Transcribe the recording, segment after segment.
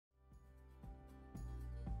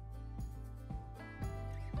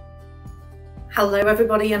Hello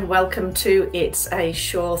everybody and welcome to It's a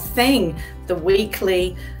Sure Thing, the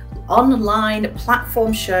weekly online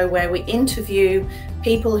platform show where we interview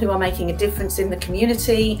people who are making a difference in the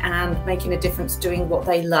community and making a difference doing what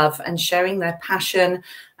they love and sharing their passion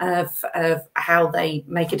of how they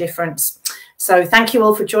make a difference. So thank you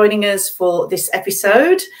all for joining us for this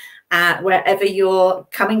episode. Wherever you're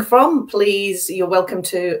coming from, please, you're welcome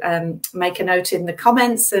to make a note in the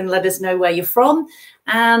comments and let us know where you're from,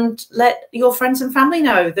 and let your friends and family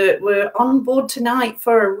know that we're on board tonight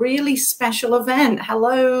for a really special event.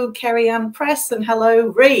 Hello, Kerry Ann Press, and hello,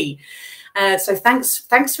 Ree. So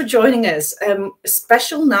thanks for joining us. A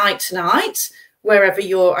special night tonight, wherever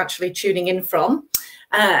you're actually tuning in from,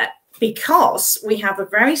 because we have a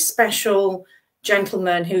very special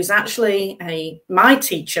gentleman who's actually my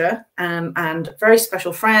teacher and very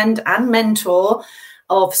special friend and mentor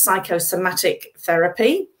of psychosomatic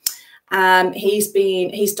therapy.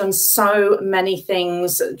 He's done so many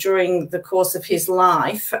things during the course of his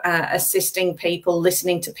life, assisting people,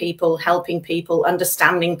 listening to people, helping people,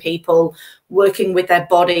 understanding people, working with their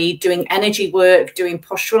body, doing energy work, doing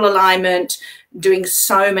postural alignment, doing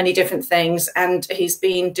so many different things. And he's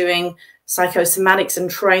been doing psychosomatics and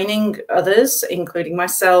training others, including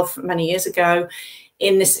myself, many years ago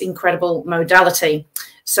in this incredible modality.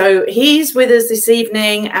 So he's with us this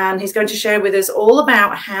evening and he's going to share with us all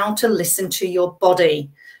about how to listen to your body.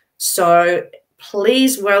 So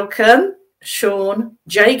please welcome Sean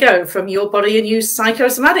Jago from Your Body and You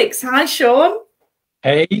Psychosomatics. Hi, Sean.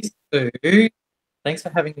 Hey, Sue. Thanks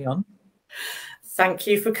for having me on. Thank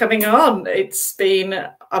you for coming on.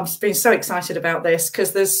 I've been so excited about this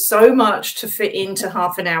because there's so much to fit into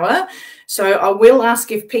half an hour. So I will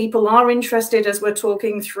ask if people are interested as we're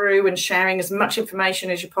talking through and sharing as much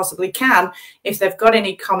information as you possibly can, if they've got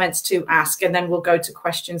any comments to ask, and then we'll go to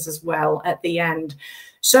questions as well at the end.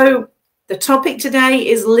 So the topic today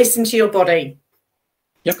is listen to your body.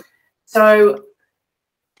 Yep. So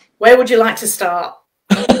where would you like to start?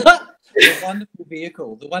 The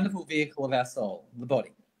wonderful vehicle of our soul, the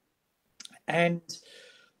body. And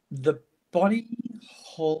the body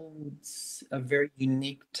holds a very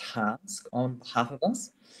unique task on behalf of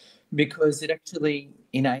us because it actually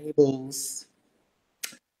enables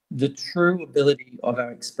the true ability of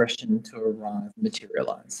our expression to arrive,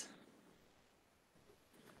 materialize.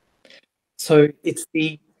 So it's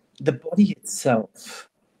the body itself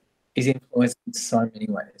is influenced in so many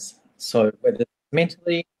ways. So whether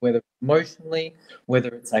mentally, whether emotionally, whether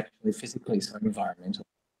it's actually physically, so environmentally.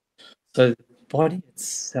 So the body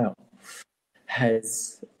itself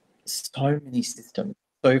has so many systems.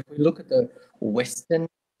 So if we look at the Western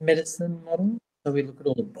medicine model, so we look at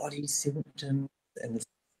all the body symptoms and the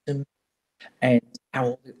system and how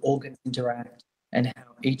all the organs interact and how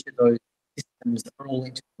each of those systems are all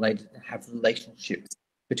interrelated and have relationships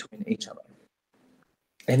between each other.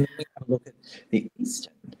 And then we have a look at the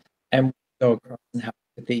Eastern and go across and have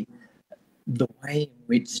the way in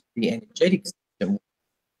which the energetic system works.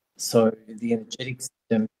 So the energetic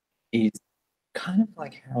system is kind of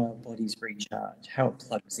like how our bodies recharge, how it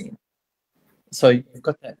plugs in. So you've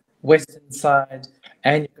got that Western side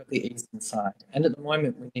and you've got the Eastern side. And at the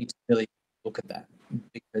moment, we need to really look at that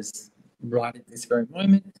because right at this very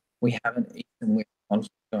moment, we have an Eastern-West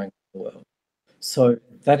conflict going on in the world. So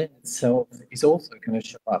that in itself is also going to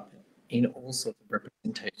show up in all sorts of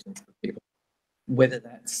representations for people, whether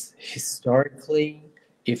that's historically,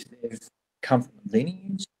 if they've come from a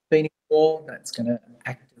lineage being in war, that's going to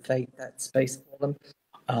activate that space for them.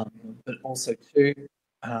 But also too,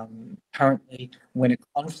 currently, when a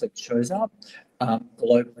conflict shows up,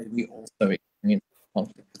 globally, we also experience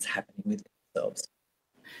conflict that's happening within ourselves.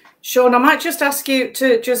 Sean, I might just ask you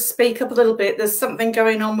to just speak up a little bit. There's something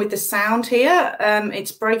going on with the sound here.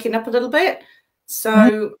 It's breaking up a little bit.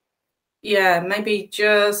 So, yeah, maybe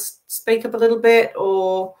just speak up a little bit,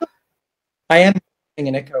 or... I am getting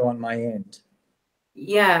an echo on my end.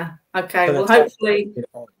 Yeah, okay. So well, hopefully...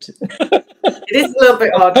 It is a little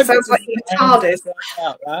bit odd. It sounds like you're TARDIS.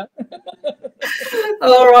 Right?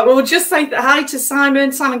 All right, well, we'll just say hi to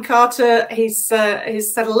Simon Carter. He's said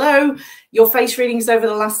hello. Your face readings over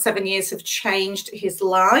the last 7 years have changed his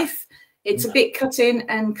life. It's a bit cut in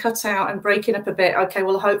and cut out and breaking up a bit. Okay,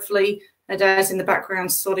 well, hopefully Adair's in the background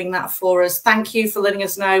sorting that for us. Thank you for letting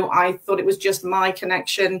us know. I thought it was just my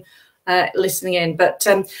connection listening in. But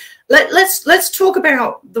let's talk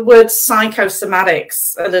about the word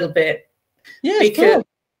psychosomatics a little bit.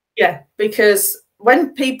 Yeah, because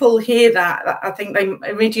when people hear that, I think they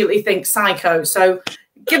immediately think psycho. So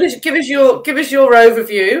give us your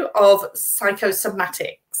overview of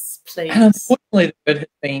psychosomatics, please. And unfortunately, the word has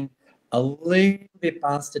been a little bit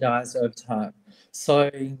bastardized over time. So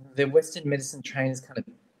the Western medicine trainers kind of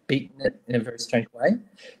beaten it in a very strange way.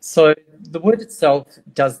 So the word itself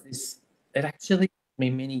does this. It actually took me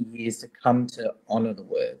many years to come to honor the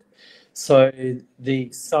word. So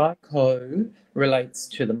the psycho relates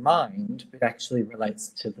to the mind, but actually relates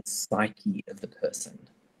to the psyche of the person.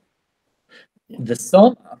 The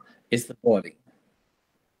soma is the body.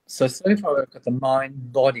 So far we've got the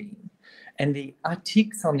mind, body, and the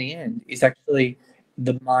artics on the end is actually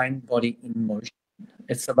the mind, body in motion.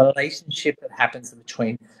 It's a relationship that happens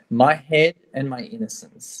between my head and my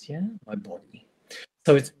innocence, my body.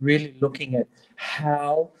 So it's really looking at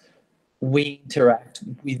how we interact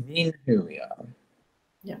within who we are.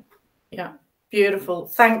 Yeah. Beautiful.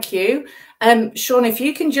 Thank you. Sean, if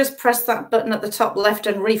you can just press that button at the top left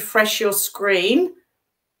and refresh your screen.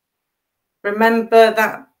 Remember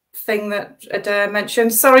that thing that Adair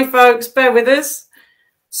mentioned. Sorry, folks, bear with us.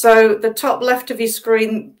 So the top left of your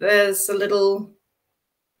screen, there's a little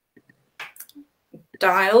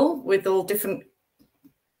dial with all different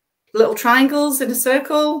little triangles in a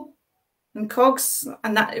circle and cogs.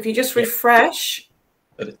 And that, if you just refresh.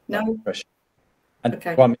 But it's no. Refresh. And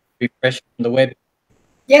okay. Want me to refresh from the web?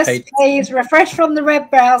 Yes, page? Please refresh from the web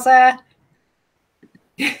browser.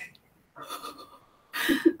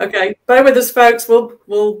 Okay, bear with us, folks.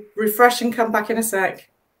 We'll refresh and come back in a sec.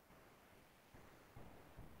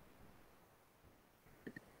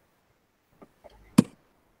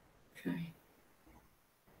 Okay.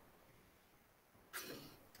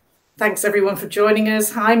 Thanks everyone for joining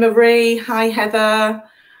us. Hi Marie. Hi Heather.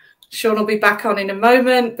 Sean will be back on in a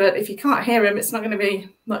moment, but if you can't hear him, it's not going to be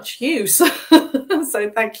much use. So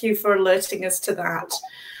thank you for alerting us to that.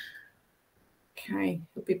 Okay,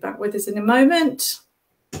 he'll be back with us in a moment.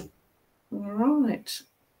 All right.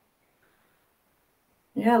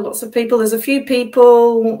 Yeah, lots of people. There's a few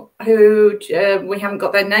people who we haven't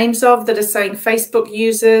got their names of that are saying Facebook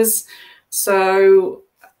users. So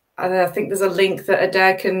I think there's a link that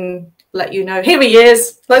Adair can let you know. Here he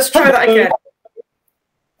is. Let's try that again.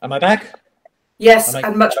 Am I back? Yes,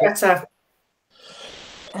 and much better.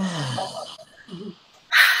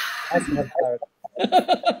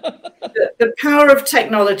 The power of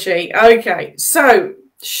technology. Okay, so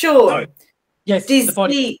Sean, yes, the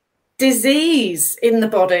body. Disease in the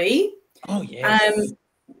body. Oh yes.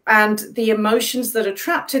 And the emotions that are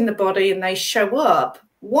trapped in the body and they show up.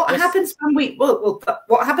 What happens when we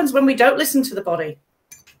what happens when we don't listen to the body?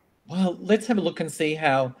 Well, let's have a look and see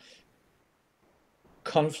how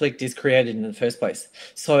conflict is created in the first place.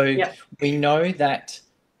 So we know that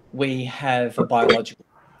we have a biological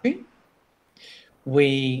history.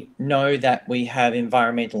 We know that we have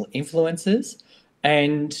environmental influences,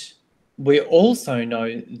 and we also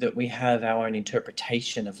know that we have our own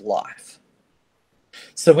interpretation of life.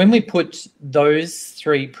 So when we put those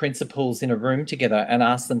three principles in a room together and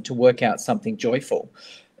ask them to work out something joyful,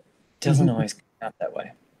 it doesn't always come out that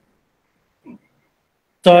way.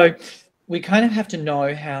 So we kind of have to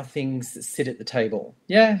know how things sit at the table.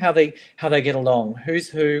 Yeah, how they get along, who's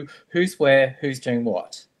who, who's where, who's doing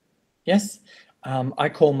what. Yes. I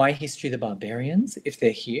call my history the barbarians, if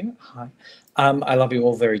they're here. Hi. I love you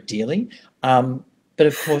all very dearly. But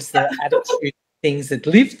of course, there are attitude things that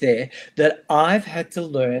live there that I've had to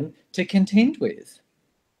learn to contend with.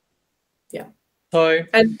 Yeah. So,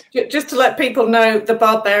 and just to let people know, the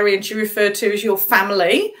barbarians you refer to as your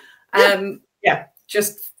family.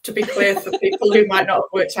 Just to be clear for people who might not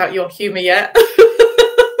have worked out your humour yet.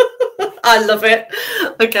 I love it.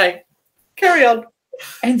 Okay, carry on.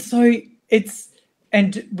 And so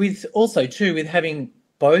and with also too, with having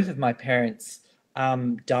both of my parents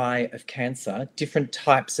die of cancer, different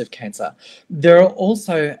types of cancer, there are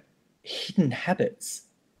also hidden habits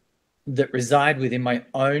that reside within my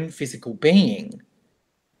own physical being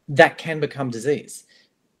that can become disease.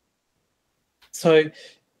 So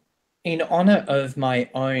in honor of my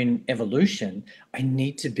own evolution, I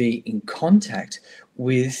need to be in contact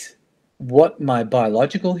with what my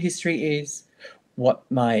biological history is, what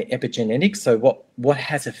my epigenetics, so what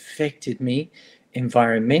has affected me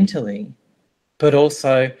environmentally, but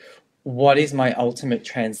also what is my ultimate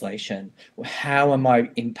translation? How am I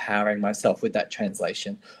empowering myself with that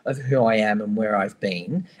translation of who I am and where I've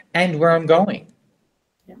been and where I'm going?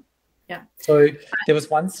 Yeah. So there was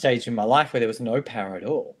one stage in my life where there was no power at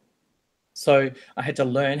all. So I had to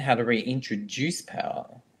learn how to reintroduce power.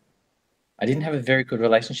 I didn't have a very good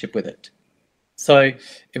relationship with it. So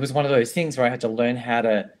it was one of those things where I had to learn how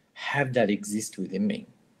to have that exist within me.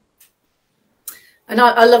 And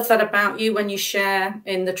I love that about you when you share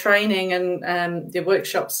in the training and the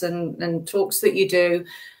workshops and talks that you do,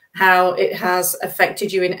 how it has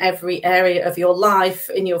affected you in every area of your life,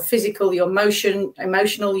 in your physical, your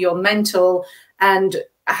emotional, your mental, and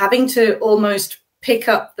having to almost pick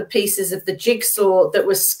up the pieces of the jigsaw that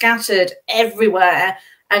were scattered everywhere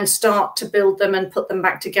and start to build them and put them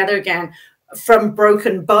back together again, from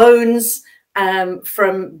broken bones,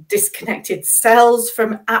 from disconnected cells,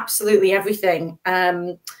 from absolutely everything.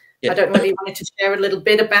 I don't know whether you wanted to share a little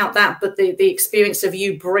bit about that, but the experience of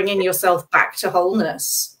you bringing yourself back to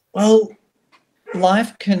wholeness. Well,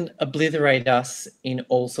 life can obliterate us in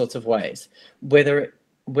all sorts of ways, whether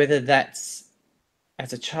that's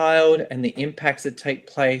as a child and the impacts that take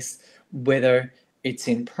place, whether it's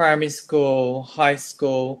in primary school, high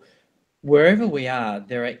school, wherever we are,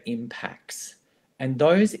 there are impacts. And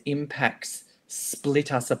those impacts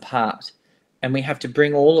split us apart. And we have to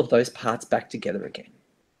bring all of those parts back together again.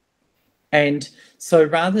 And so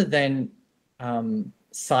rather than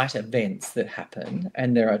cite events that happen,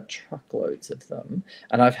 and there are truckloads of them,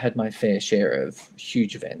 and I've had my fair share of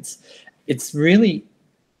huge events, it's really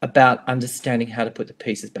about understanding how to put the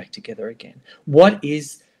pieces back together again. What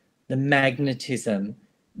is the magnetism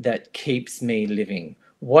that keeps me living?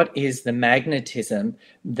 What is the magnetism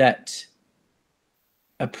that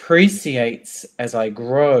appreciates as I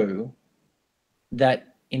grow,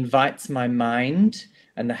 that invites my mind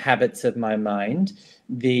and the habits of my mind,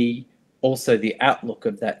 also the outlook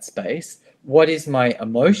of that space? What is my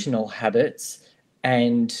emotional habits,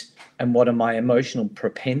 and what are my emotional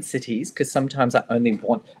propensities? Because sometimes I only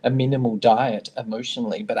want a minimal diet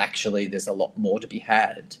emotionally, but actually there's a lot more to be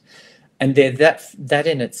had. And that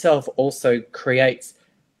in itself also creates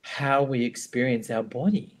how we experience our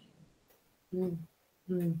body.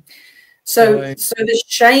 Mm-hmm. So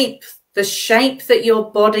the shape that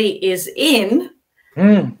your body is in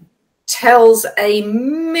tells a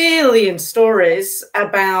million stories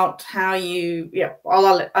about how you. Yeah,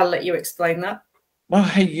 I'll let you explain that. Well,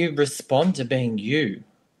 how you respond to being you.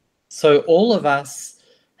 So all of us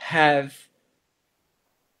have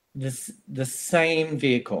the same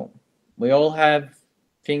vehicle. We all have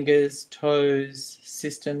fingers, toes,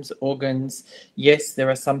 systems, organs. Yes, there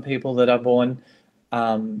are some people that are born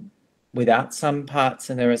without some parts,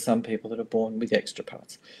 and there are some people that are born with extra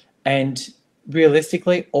parts. And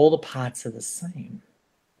realistically, all the parts are the same.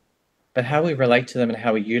 But how we relate to them and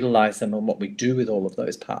how we utilize them and what we do with all of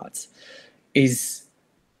those parts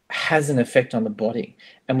has an effect on the body.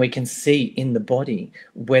 And we can see in the body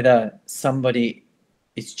whether somebody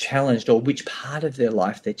is challenged, or which part of their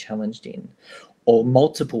life they're challenged in, or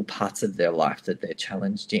multiple parts of their life that they're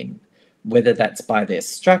challenged in, whether that's by their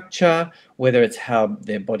structure, whether it's how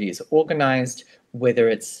their body is organized, whether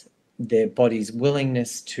it's their body's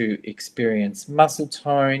willingness to experience muscle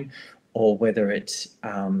tone, or whether it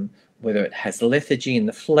has lethargy in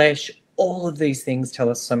the flesh. All of these things tell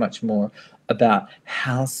us so much more about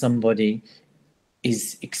how somebody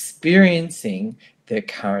is experiencing their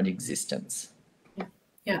current existence.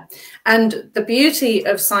 Yeah. And the beauty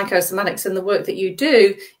of psychosomatics and the work that you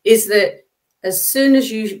do is that as soon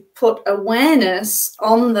as you put awareness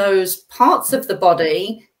on those parts of the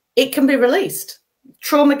body, it can be released.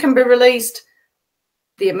 Trauma can be released.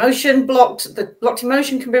 The blocked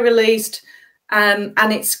emotion can be released. And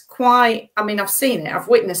it's quite, I mean, I've seen it, I've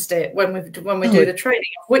witnessed it when we do the training,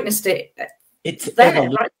 I've witnessed it. It's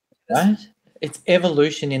evolution, right? It's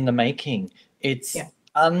evolution in the making. It's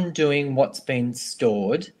undoing what's been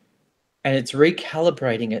stored, and it's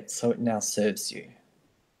recalibrating it so it now serves you.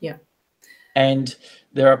 Yeah. And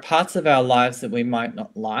there are parts of our lives that we might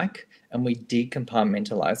not like, and we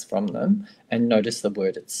decompartmentalize from them and notice the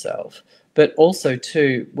word itself. But also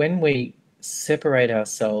too, when we separate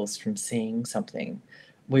ourselves from seeing something,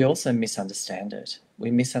 we also misunderstand it.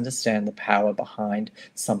 We misunderstand the power behind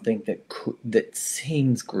something that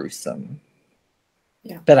seems gruesome.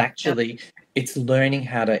 Yeah. But actually, it's learning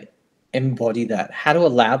how to embody that, how to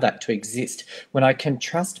allow that to exist. When I can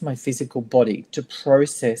trust my physical body to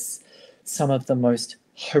process some of the most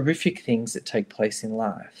horrific things that take place in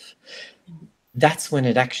life, that's when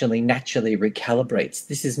it actually naturally recalibrates.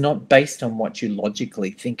 This is not based on what you logically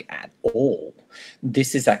think at all.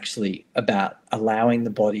 This is actually about allowing the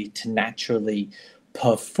body to naturally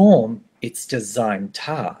perform its designed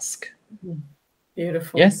task.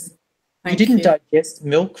 Beautiful. Yes. You didn't digest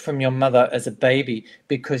milk from your mother as a baby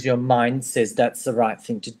because your mind says that's the right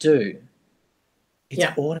thing to do.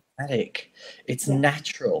 It's automatic. It's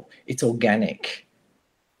natural. It's organic.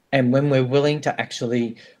 And when we're willing to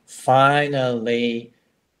actually finally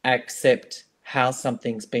accept how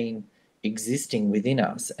something's been existing within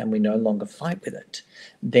us and we no longer fight with it,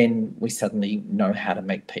 then we suddenly know how to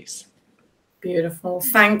make peace. Beautiful.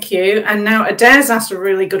 Thank you. And now Adair's asked a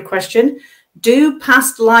really good question. Do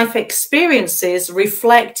past life experiences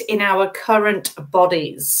reflect in our current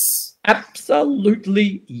bodies?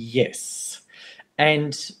 Absolutely yes.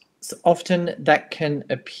 And often that can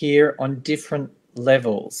appear on different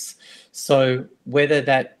levels. So whether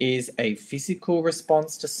that is a physical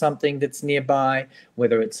response to something that's nearby,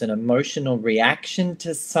 whether it's an emotional reaction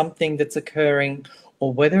to something that's occurring,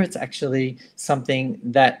 or whether it's actually something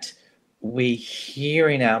that we hear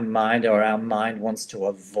in our mind or our mind wants to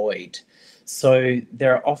avoid. So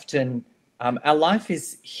there are often our life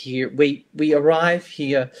is here. We arrive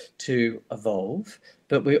here to evolve,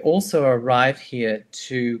 but we also arrive here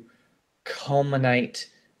to culminate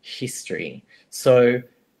history. So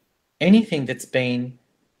anything that's been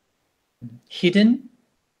hidden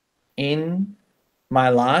in my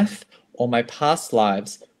life or my past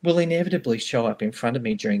lives will inevitably show up in front of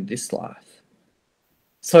me during this life.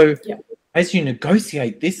 So as you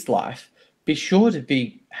negotiate this life, be sure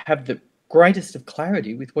to have the greatest of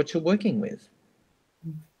clarity with what you're working with.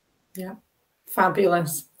 Yeah,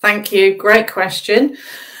 fabulous. Thank you. Great question.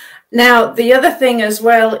 Now, the other thing as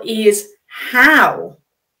well is, how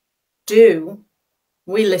do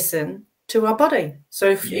we listen to our body? So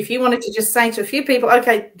if you wanted to just say to a few people,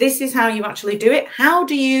 okay, this is how you actually do it, how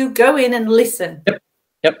do you go in and listen?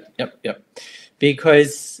 Yep.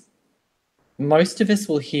 Because most of us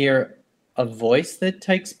will hear a voice that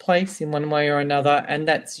takes place in one way or another, and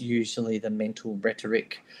that's usually the mental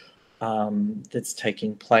rhetoric that's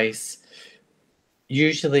taking place.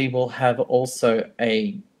 Usually we'll have also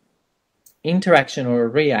a interaction or a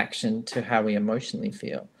reaction to how we emotionally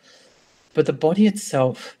feel. But the body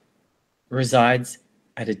itself resides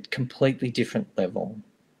at a completely different level.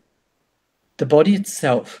 The body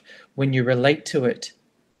itself, when you relate to it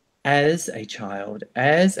as a child,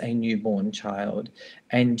 as a newborn child,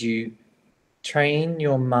 and you train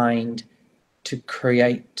your mind to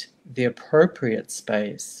create the appropriate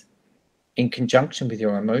space in conjunction with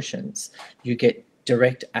your emotions, you get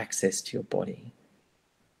direct access to your body.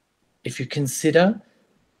 If you consider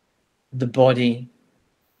the body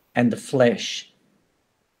and the flesh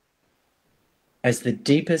as the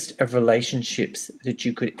deepest of relationships that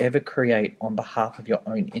you could ever create on behalf of your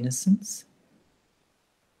own innocence,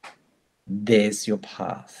 there's your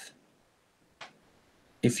path.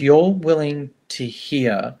 If you're willing to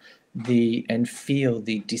hear and feel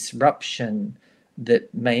the disruption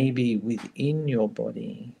that may be within your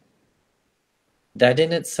body, that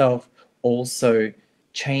in itself also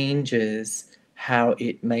changes how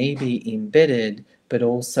it may be embedded, but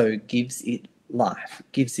also gives it life,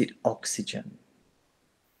 gives it oxygen.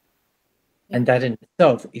 And that in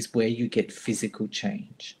itself is where you get physical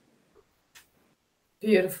change.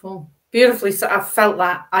 Beautiful. Beautifully. So I felt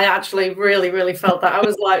that. I actually really, really felt that. I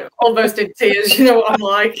was like almost in tears. You know what I'm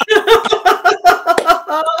like.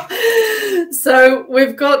 So we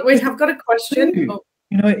have got a question.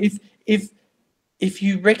 You know, if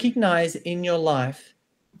you recognize in your life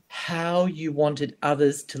how you wanted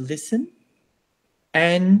others to listen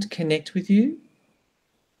and connect with you,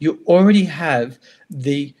 you already have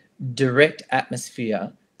the direct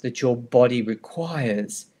atmosphere that your body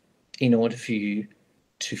requires in order for you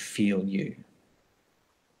to feel you.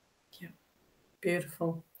 Yeah,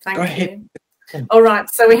 beautiful. Thank Go you. ahead. All right,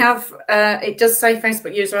 so we have, it does say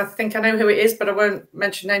Facebook user. I think I know who it is, but I won't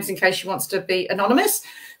mention names in case she wants to be anonymous.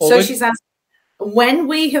 So she's asked, when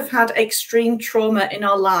we have had extreme trauma in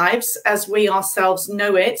our lives, as we ourselves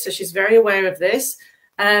know it, so she's very aware of this,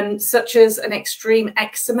 such as an extreme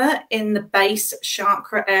eczema in the base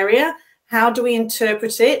chakra area, how do we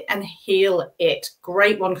interpret it and heal it?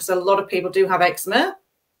 Great one, because a lot of people do have eczema.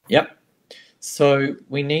 Yep. So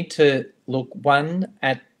we need to look, one,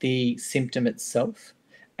 at the symptom itself,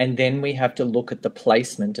 and then we have to look at the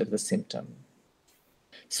placement of the symptom.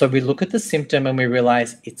 So we look at the symptom and we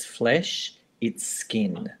realize it's flesh, it's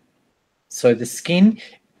skin. So the skin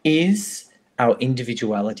is our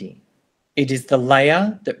individuality. It is the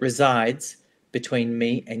layer that resides between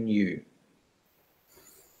me and you.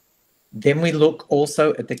 Then we look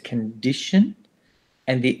also at the condition,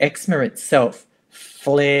 and the eczema itself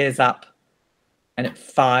flares up and it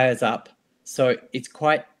fires up. So it's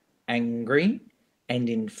quite angry and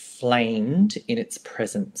inflamed in its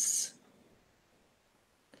presence.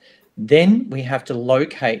 Then we have to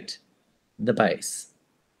locate the base.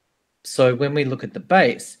 So when we look at the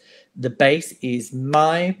base is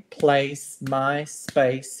my place, my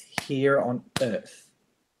space here on earth.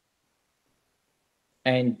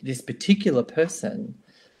 And this particular person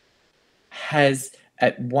has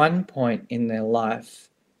at one point in their life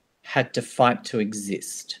had to fight to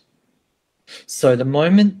exist. So the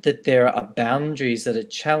moment that there are boundaries that are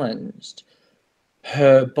challenged,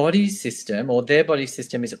 her body system or their body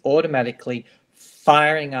system is automatically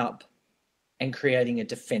firing up and creating a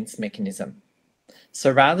defense mechanism.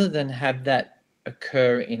 So rather than have that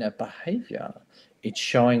occur in a behavior, it's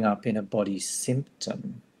showing up in a body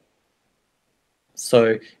symptom.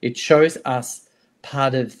 So it shows us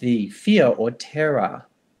part of the fear or terror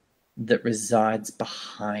that resides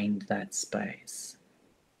behind that space.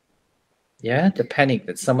 Yeah, the panic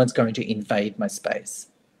that someone's going to invade my space.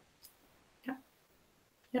 Yeah.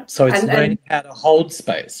 Yeah. So it's learning how to hold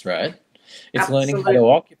space, right? It's learning how to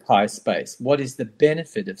occupy space. What is the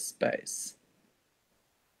benefit of space?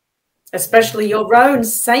 Especially your own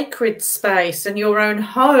sacred space and your own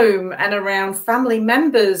home and around family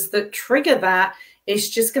members that trigger that. It's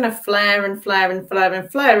just going to flare and flare and flare and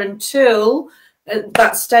flare until at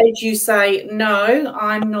that stage you say, no,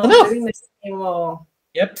 I'm not doing this anymore.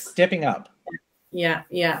 Yep, stepping up. Yeah,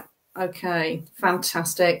 yeah. Okay,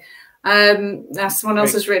 fantastic. Now someone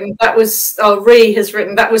else has written, that was, Ree has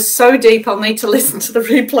written, that was so deep, I'll need to listen to the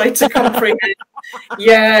replay to comprehend.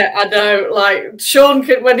 Yeah, I know. Like Sean,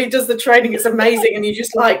 when he does the training, it's amazing. And you're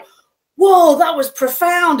just like, whoa, that was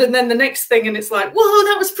profound. And then the next thing, and it's like, whoa,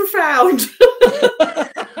 that was profound.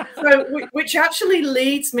 So, which actually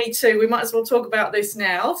leads me to, we might as well talk about this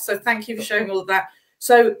now. So thank you for sharing all of that.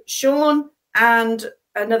 So Sean and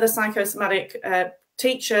another psychosomatic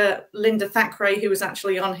teacher, Linda Thackeray, who was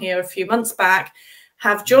actually on here a few months back,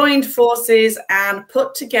 have joined forces and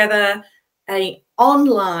put together a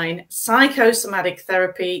online psychosomatic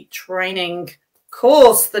therapy training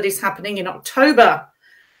course that is happening in October.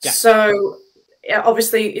 Yeah. So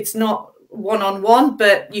obviously it's not one-on-one,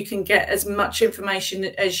 but you can get as much information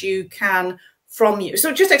as you can from you.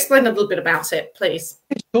 So just explain a little bit about it, please.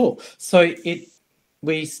 Sure. So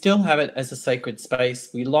we still have it as a sacred space.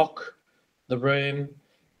 We lock the room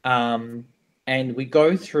and we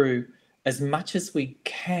go through as much as we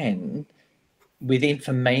can with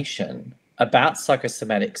information about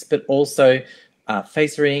psychosomatics, but also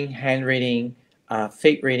face reading, hand reading,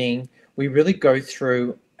 feet reading. We really go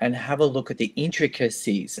through and have a look at the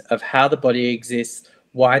intricacies of how the body exists,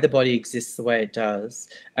 why the body exists the way it does,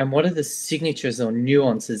 and what are the signatures or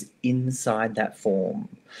nuances inside that form.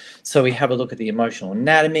 So we have a look at the emotional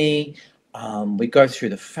anatomy. We go through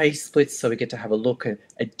the face splits, so we get to have a look at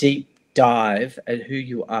a deep dive at who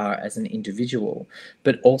you are as an individual,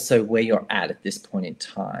 but also where you're at this point in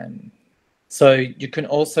time. So you can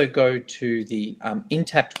also go to the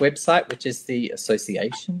INTAPT website, which is the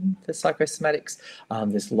Association for Psychosomatics.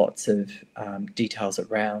 There's lots of details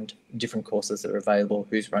around different courses that are available,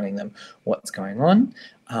 who's running them, what's going on.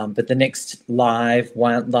 But the next live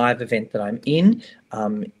event that I'm in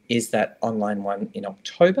is that online one in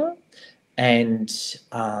October. And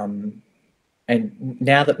now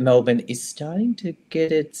that Melbourne is starting to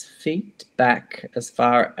get its feet back as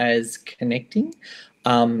far as connecting,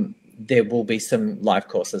 there will be some live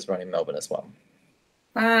courses run in Melbourne as well.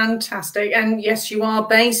 Fantastic. And yes, you are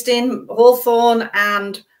based in Hawthorne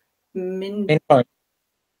and Okay,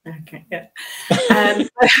 yeah. I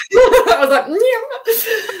was like,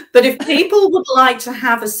 yeah. But if people would like to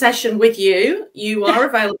have a session with you, you are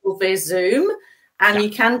available via Zoom, and you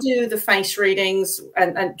can do the face readings.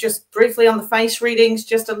 And just briefly on the face readings,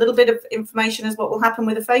 just a little bit of information as what will happen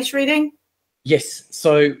with a face reading. Yes.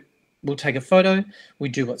 So we'll take a photo, we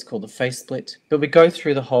do what's called a face split, but we go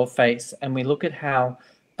through the whole face and we look at how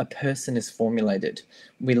a person is formulated.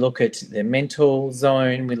 We look at their mental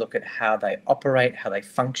zone, we look at how they operate, how they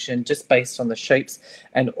function, just based on the shapes,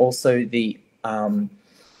 and also the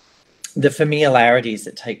familiarities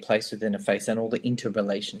that take place within a face and all the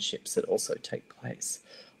interrelationships that also take place.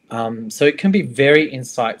 So it can be very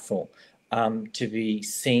insightful to be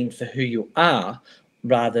seen for who you are,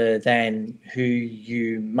 rather than who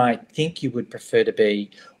you might think you would prefer to be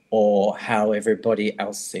or how everybody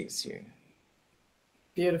else sees you.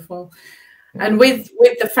 Beautiful. And with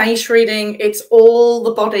the face reading, it's all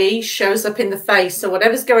the body shows up in the face. So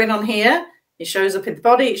whatever's going on here, it shows up in the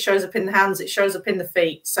body, it shows up in the hands, it shows up in the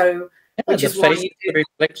feet. So which is why you do the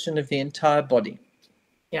reflection of the entire body.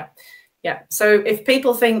 Yeah. Yeah. So if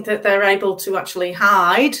people think that they're able to actually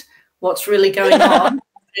hide what's really going on,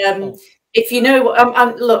 if you know,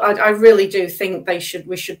 look, I really do think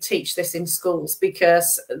we should teach this in schools,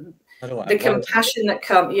 because the compassion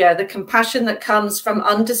that comes from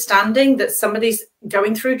understanding that somebody's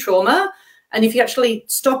going through trauma, and if you actually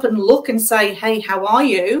stop and look and say, "Hey, how are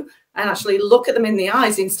you?" and actually look at them in the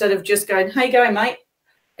eyes instead of just going, "Hey, going, mate,"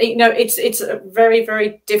 you know, it's a very,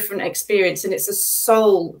 very different experience, and it's a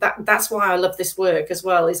soul. That's why I love this work as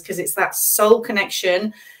well, is because it's that soul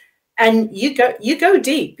connection. And you go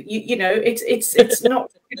deep. You know, it's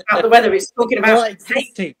not about the weather. It's talking about well, it's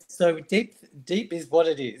deep. So deep is what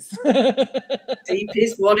it is. Deep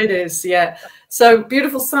is what it is. Yeah. So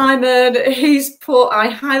beautiful, Simon. He's put, I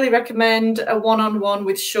highly recommend a one-on-one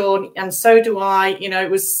with Sean, and so do I. You know, it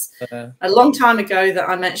was a long time ago that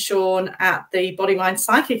I met Sean at the Body Mind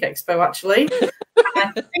Psychic Expo, actually.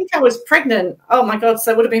 I think I was pregnant. Oh my God.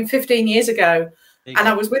 So it would have been 15 years ago. And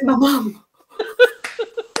I was with my mum.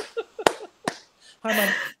 Hi,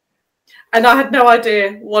 Mum. And I had no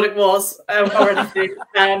idea what it was or anything.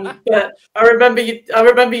 But I remember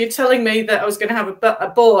you telling me that I was going to have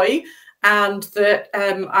a boy, and that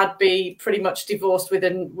I'd be pretty much divorced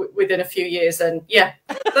within a few years. And yeah,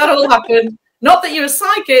 that all happened. Not that you're a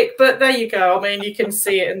psychic, but there you go. I mean, you can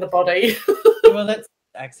see it in the body. Well, that's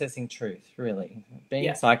accessing truth, really.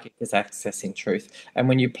 Being psychic is accessing truth. And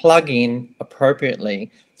when you plug in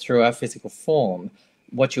appropriately through our physical form,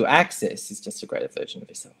 what you access is just a greater version of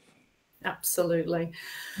yourself. Absolutely.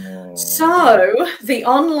 So the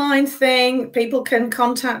online thing, people can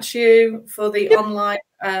contact you for the online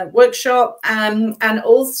workshop, and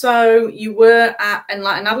also you were at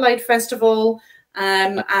Enlighten Adelaide Festival,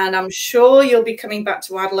 and I'm sure you'll be coming back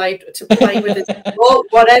to Adelaide to play with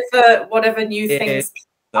us, whatever new things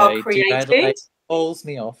are created. Calls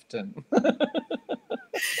me often.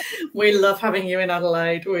 We love having you in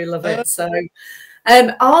Adelaide. We love it. So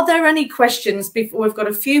are there any questions? Before we've got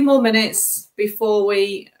a few more minutes before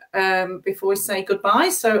we say goodbye.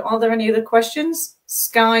 So are there any other questions?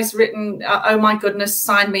 Sky's written, oh my goodness,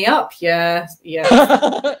 sign me up. Yeah.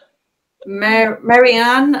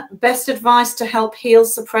 Marianne, best advice to help heal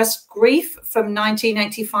suppressed grief from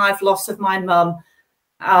 1985 loss of my mum.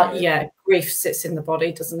 Yeah, grief sits in the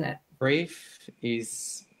body, doesn't it? Grief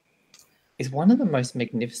is one of the most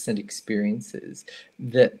magnificent experiences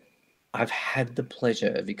that I've had the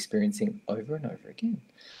pleasure of experiencing over and over again.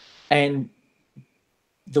 And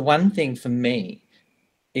the one thing for me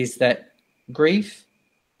is that grief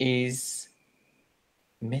is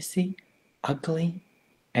messy, ugly,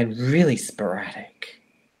 and really sporadic.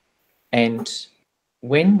 And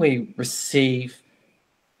when we receive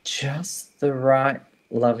just the right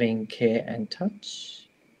loving care and touch,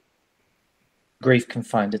 grief can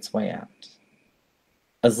find its way out.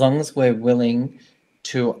 As long as we're willing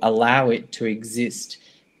to allow it to exist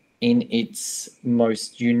in its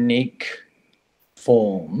most unique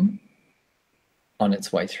form on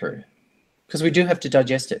its way through. Because we do have to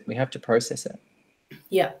digest it. We have to process it.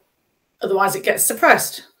 Yeah. Otherwise it gets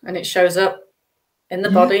suppressed and it shows up in the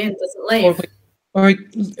body and doesn't leave. Or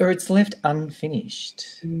it's left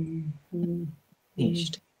unfinished.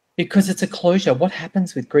 Because it's a closure. What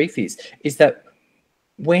happens with grief is that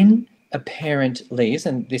when a parent leaves,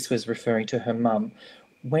 and this was referring to her mum,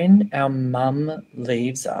 when our mum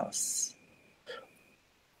leaves us,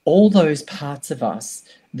 all those parts of us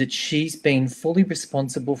that she's been fully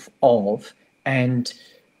responsible of and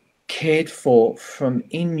cared for from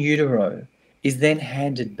in utero is then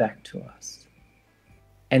handed back to us.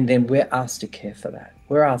 And then we're asked to care for that.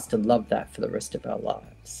 We're asked to love that for the rest of our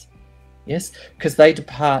lives. Yes? Because they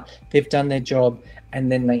depart, they've done their job,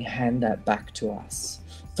 and then they hand that back to us.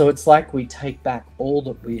 So it's like we take back all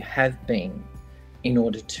that we have been in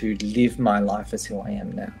order to live my life as who I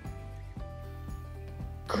am now.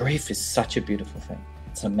 Grief is such a beautiful thing.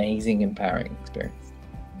 It's an amazing, empowering experience.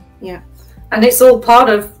 Yeah. And it's all part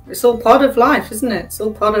of life, isn't it? It's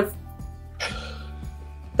all part of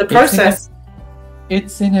the process.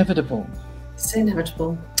 It's inevitable. It's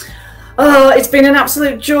inevitable. Oh, it's been an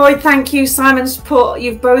absolute joy. Thank you, Simon.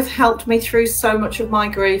 You've both helped me through so much of my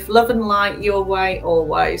grief. Love and light your way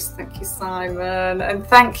always. Thank you, Simon. And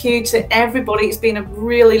thank you to everybody. It's been a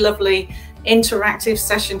really lovely interactive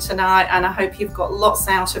session tonight, and I hope you've got lots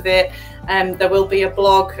out of it. There will be a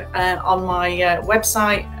blog on my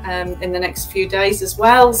website in the next few days as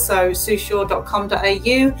well, so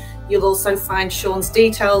sushaw.com.au. You'll also find Sean's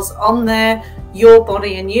details on there. Your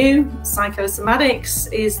Body and You,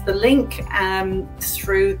 Psychosomatics is the link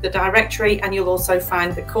through the directory, and you'll also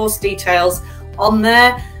find the course details on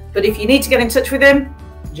there. But if you need to get in touch with him,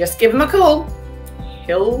 just give him a call.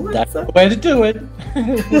 That's the way to do it.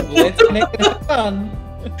 Let's make it fun.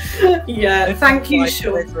 Yeah, thank you,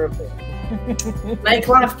 Sean. Make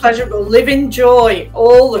life pleasurable. Live in joy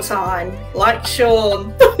all the time, like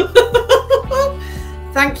Sean.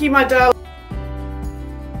 Thank you, my darling.